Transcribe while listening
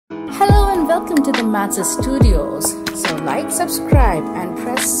welcome to the Maths Studios. So like, subscribe and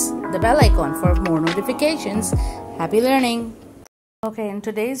press the bell icon for more notifications. Happy learning! Okay, in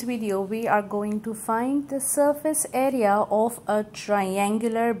today's video we are going to find the surface area of a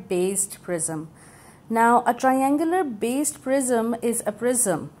triangular based prism. Now a triangular based prism is a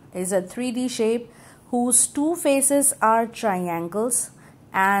 3D shape whose two faces are triangles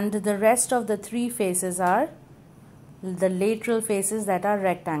and the rest of the three faces are the lateral faces that are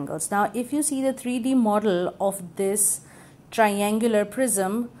rectangles. Now if you see the 3D model of this triangular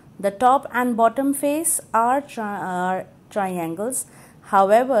prism, the top and bottom face are triangles.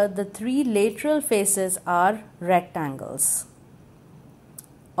 However, the three lateral faces are rectangles.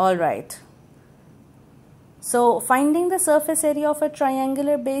 Alright. So finding the surface area of a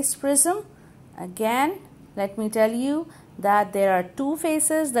triangular based prism, again let me tell you that there are two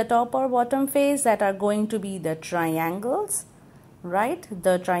faces, the top or bottom face, that are going to be the triangles, right,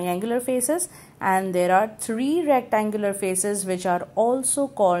 the triangular faces, and there are three rectangular faces which are also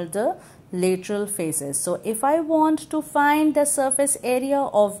called the lateral faces. So if I want to find the surface area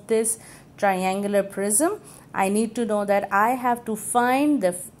of this triangular prism, I need to know that I have to find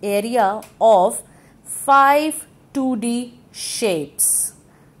the area of 5 2D shapes.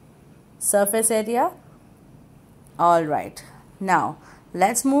 Surface area. Alright, now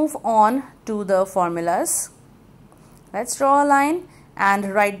let's move on to the formulas. Let's draw a line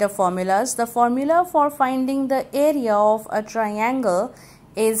and write the formulas. The formula for finding the area of a triangle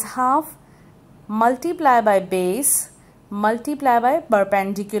is half multiply by base multiply by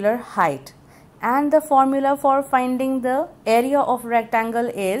perpendicular height. And the formula for finding the area of rectangle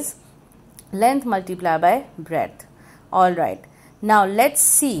is length multiply by breadth. Alright, now let's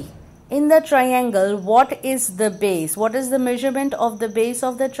see. In the triangle, what is the base? What is the measurement of the base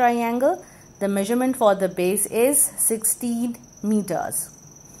of the triangle? The measurement for the base is 16 meters.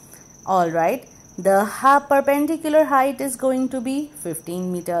 Alright, the perpendicular height is going to be 15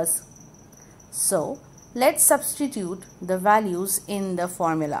 meters. So, let's substitute the values in the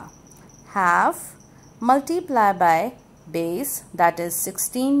formula. Half multiply by base, that is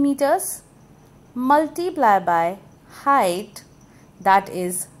 16 meters, multiply by height, that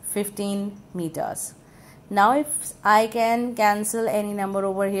is 15 meters. Now if I can cancel any number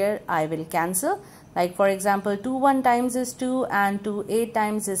over here, I will cancel. Like for example, 2 1 times is 2 and 2 8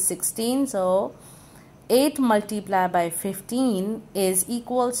 times is 16. So 8 multiplied by 15 is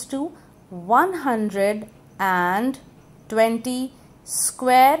equals to 120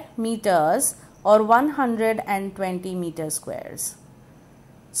 square meters or 120 meter squares.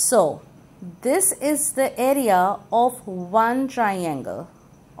 So this is the area of one triangle.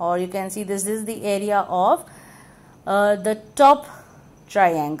 Or you can see this is the area of the top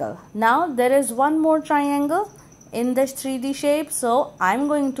triangle. Now there is one more triangle in this 3D shape. So I'm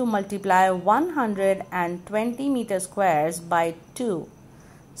going to multiply 120 meter squares by 2.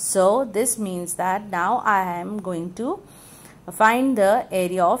 So this means that now I am going to find the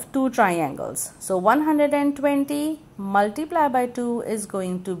area of two triangles. So 120 multiplied by 2 is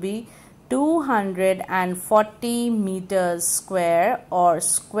going to be 240 meters square or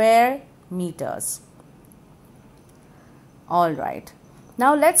square meters. Alright,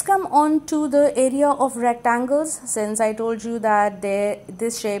 now let's come on to the area of rectangles. Since I told you that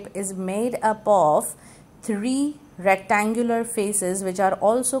this shape is made up of three rectangular faces which are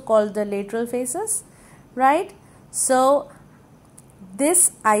also called the lateral faces, right? So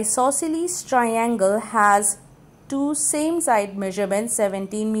this isosceles triangle has two same side measurements,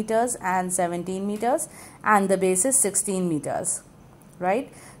 17 meters and 17 meters, and the base is 16 meters, right?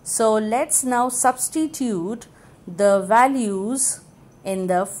 So let's now substitute the values in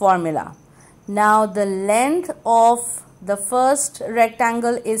the formula. Now the length of the first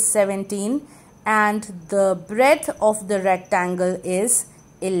rectangle is 17 and the breadth of the rectangle is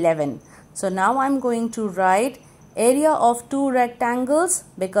 11. So now I'm going to write area of two rectangles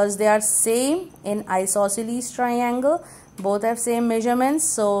because they are same in isosceles triangle, both have same measurements.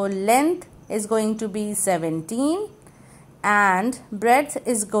 So length is going to be 17 and breadth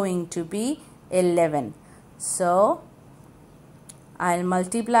is going to be 11. So I'll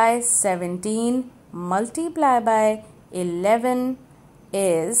multiply 17 multiply by 11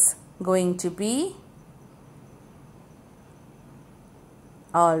 is going to be,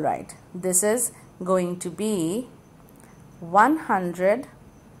 alright, this is going to be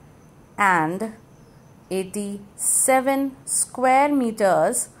 187 square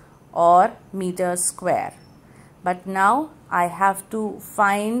meters or meters square. But now I have to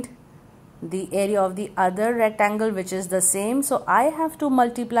find the area of the other rectangle which is the same. So I have to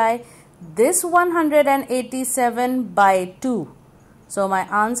multiply this 187 by 2. So my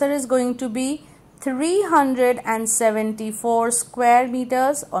answer is going to be 374 square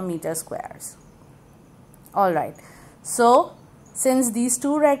meters or meter squares. Alright, so since these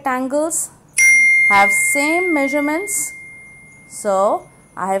two rectangles have same measurements, so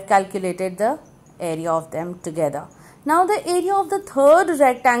I have calculated the area of them together. Now the area of the third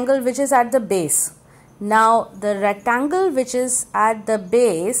rectangle, which is at the base. Now the rectangle which is at the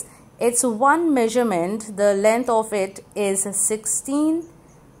base, its one measurement, the length of it is 16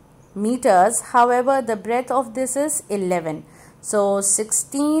 meters. However, the breadth of this is 11. So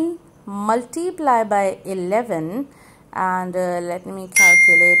 16 multiplied by 11, and let me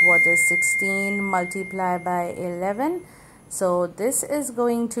calculate what is 16 multiplied by 11. So this is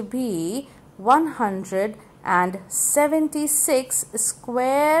going to be 176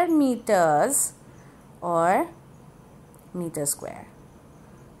 square meters or meter square.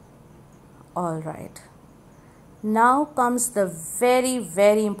 Alright, now comes the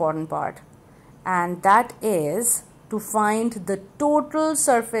very important part, and that is to find the total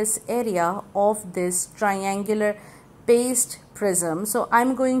surface area of this triangular based prism. So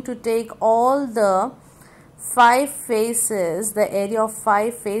I'm going to take all the 5 faces, the area of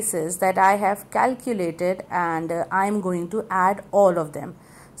 5 faces that I have calculated, and I'm going to add all of them.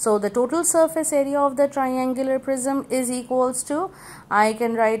 So the total surface area of the triangular prism is equals to, I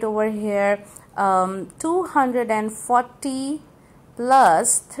can write over here 240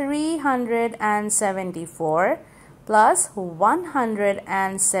 plus 374 plus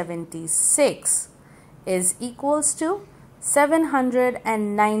 176 is equals to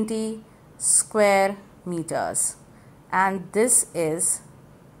 790 square meters, and this is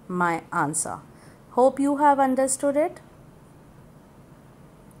my answer. Hope you have understood it.